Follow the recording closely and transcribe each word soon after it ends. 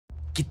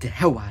Get the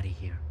hell out of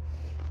here.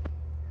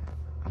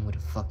 I'm gonna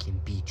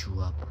fucking beat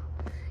you up.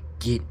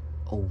 Get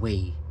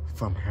away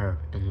from her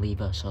and leave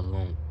us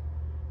alone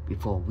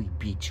before we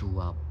beat you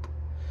up.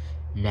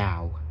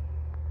 Now.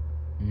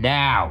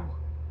 Now!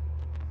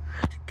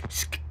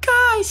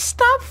 Guys,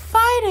 stop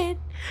fighting.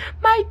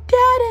 My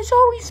dad is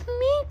always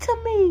mean to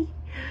me.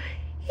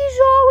 He's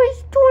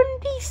always doing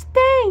these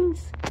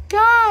things.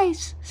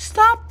 Guys,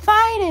 stop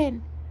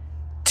fighting.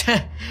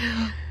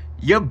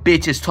 Your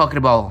bitch is talking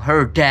about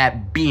her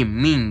dad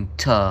being mean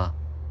to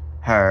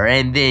her,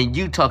 and then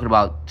you talking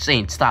about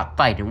saying stop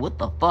fighting. What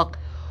the fuck?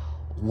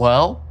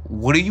 Well,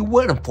 what are you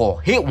waiting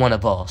for? Hit one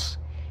of us.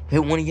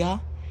 Hit one of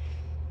y'all?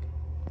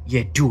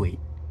 Yeah, do it.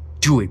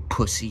 Do it,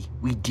 pussy.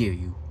 We dare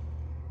you.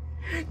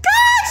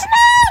 Guys,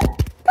 no!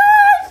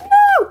 Guys,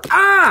 no!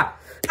 Ah!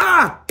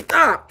 Ah!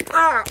 Ah!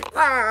 Ah!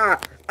 Ah!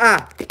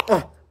 Ah!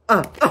 Oh!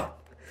 Oh!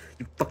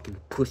 You fucking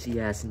pussy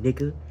ass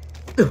nigga.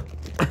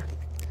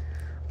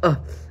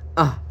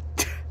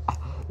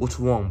 What's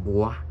wrong,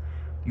 boy?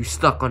 You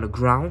stuck on the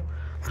ground?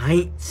 I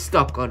ain't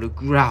stuck on the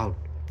ground.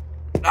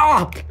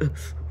 Ah!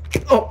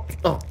 Oh!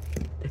 Oh!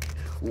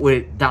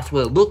 Wait, that's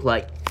what it looked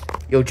like.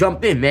 Yo,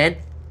 jump in, man.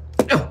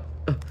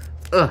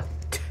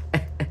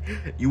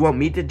 You want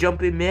me to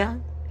jump in,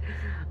 man?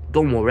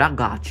 Don't worry, I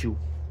got you.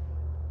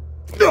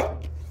 No,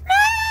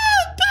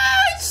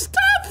 guys,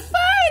 stop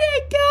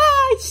fighting,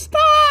 guys,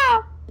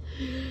 stop.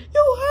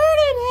 You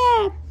hurting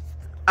him.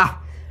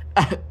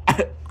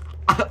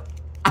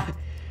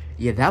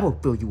 Yeah, that will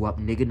fill you up,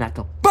 nigga, not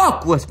to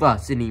fuck with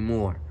us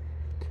anymore.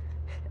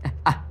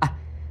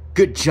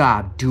 Good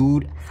job,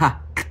 dude. Ha,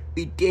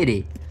 we did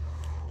it.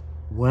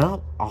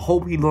 Well, I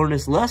hope he learned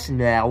his lesson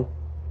now.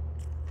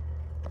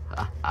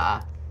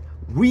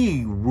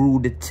 We rule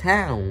the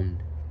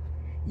town.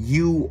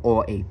 You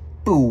are a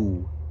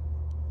fool.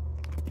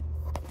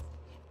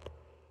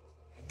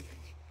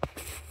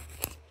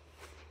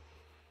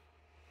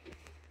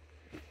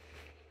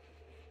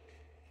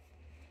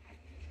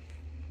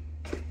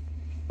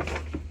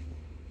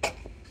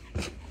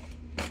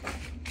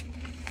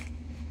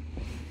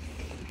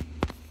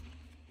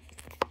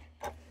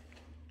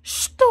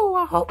 Stu,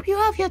 I hope you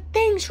have your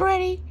things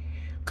ready.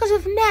 Because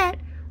if not,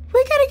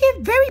 we gotta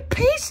get very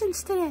patient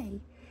today.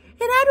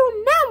 And I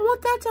do not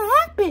want that to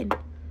happen.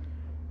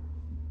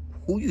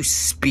 Who you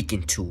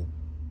speaking to?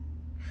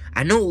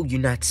 I know you're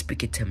not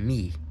speaking to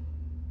me.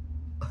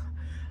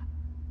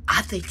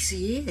 I think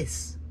she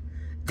is.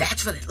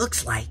 That's what it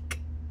looks like.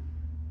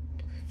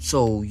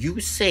 So you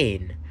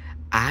saying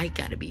I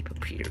gotta be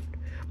prepared,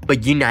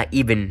 but you're not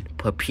even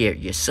prepared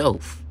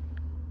yourself.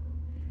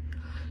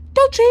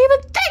 Don't you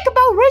even think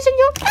about raising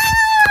your...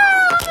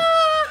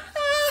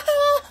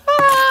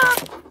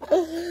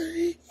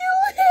 You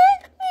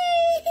hit me!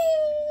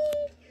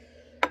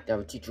 That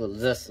will teach you a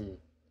lesson.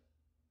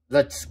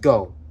 Let's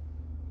go.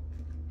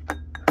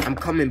 I'm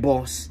coming,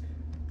 boss.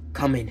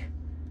 Coming.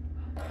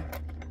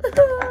 I'm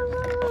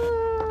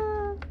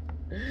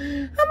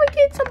gonna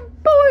get some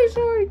boys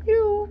on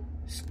you,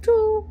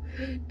 Stu.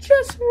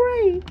 Just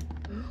wait.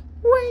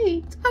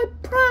 Wait, I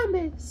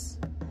promise.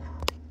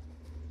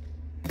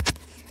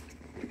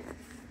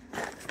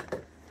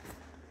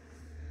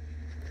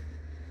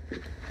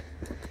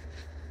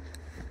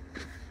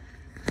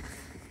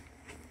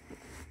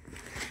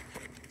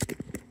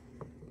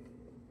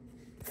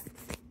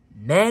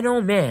 Man,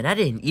 oh man, I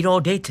didn't eat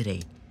all day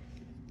today.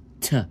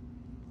 Tuh,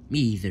 me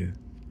either.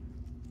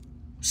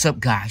 Sup,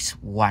 guys?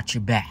 Watch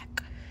your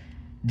back.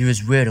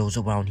 There's weirdos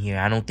around here.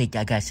 I don't think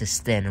y'all guys should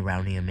stand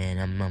around here, man.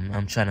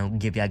 I'm trying to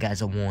give y'all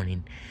guys a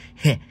warning.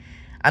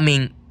 I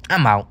mean,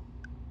 I'm out.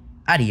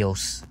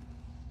 Adios.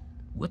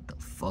 What the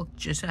fuck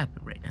just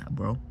happened right now,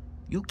 bro?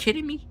 You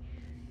kidding me?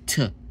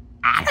 Tuh,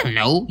 I don't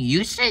know.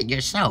 You said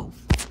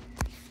yourself.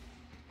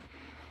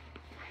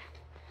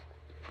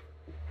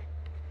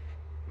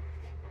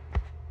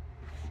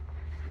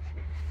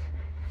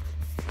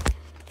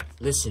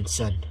 Listen,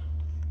 son,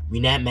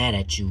 we're not mad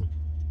at you.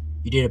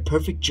 You did a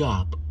perfect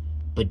job,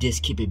 but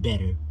just keep it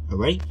better,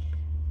 alright?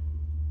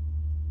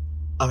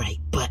 Alright,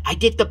 but I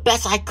did the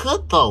best I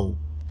could, though.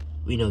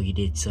 We know you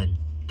did, son.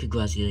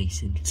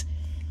 Congratulations.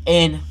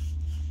 And,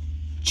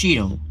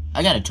 Cheeto,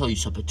 I gotta tell you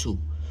something, too.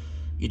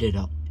 You did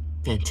a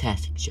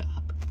fantastic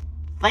job.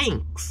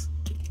 Thanks.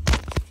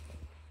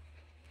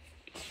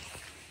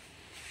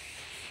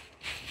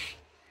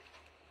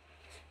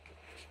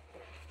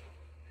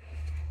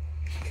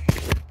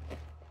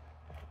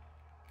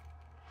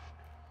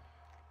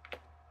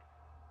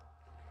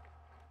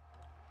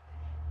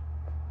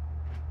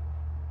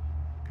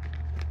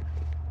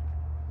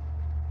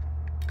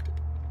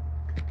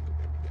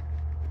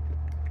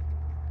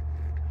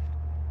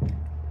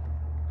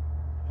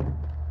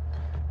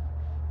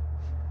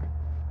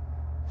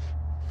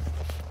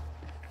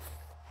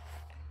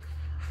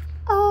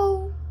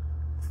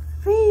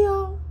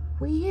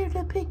 We here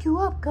to pick you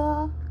up,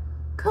 girl.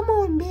 Come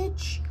on,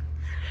 bitch.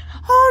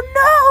 Oh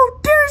no,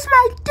 there's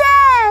my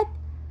dad!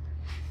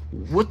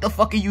 What the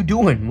fuck are you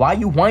doing? Why are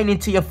you whining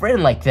to your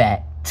friend like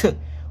that?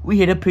 We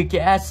here to pick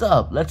your ass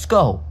up. Let's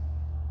go.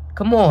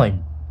 Come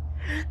on.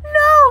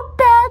 No,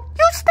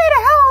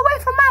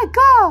 my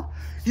girl.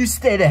 You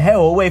stay the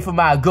hell away from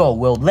my girl.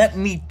 Well, let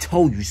me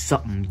tell you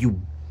something,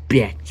 you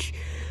bitch.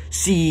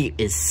 She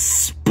is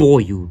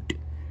spoiled.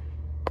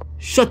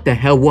 Shut the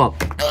hell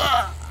up.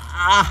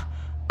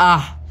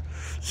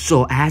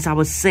 So, as I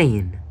was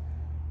saying,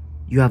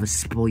 you have a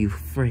spoiled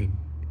friend.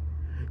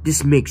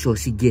 Just make sure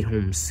she get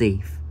home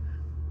safe.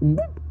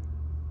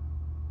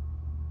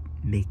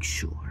 Make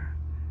sure.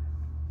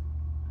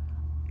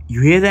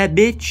 You hear that,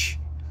 bitch?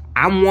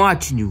 I'm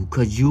watching you,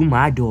 cause you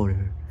my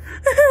daughter.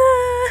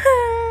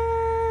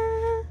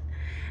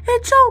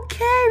 It's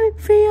okay,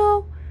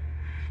 Theo.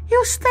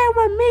 You stay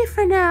with me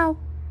for now.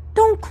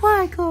 Don't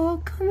cry,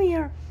 girl. Come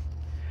here.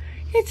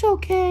 It's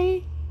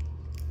okay.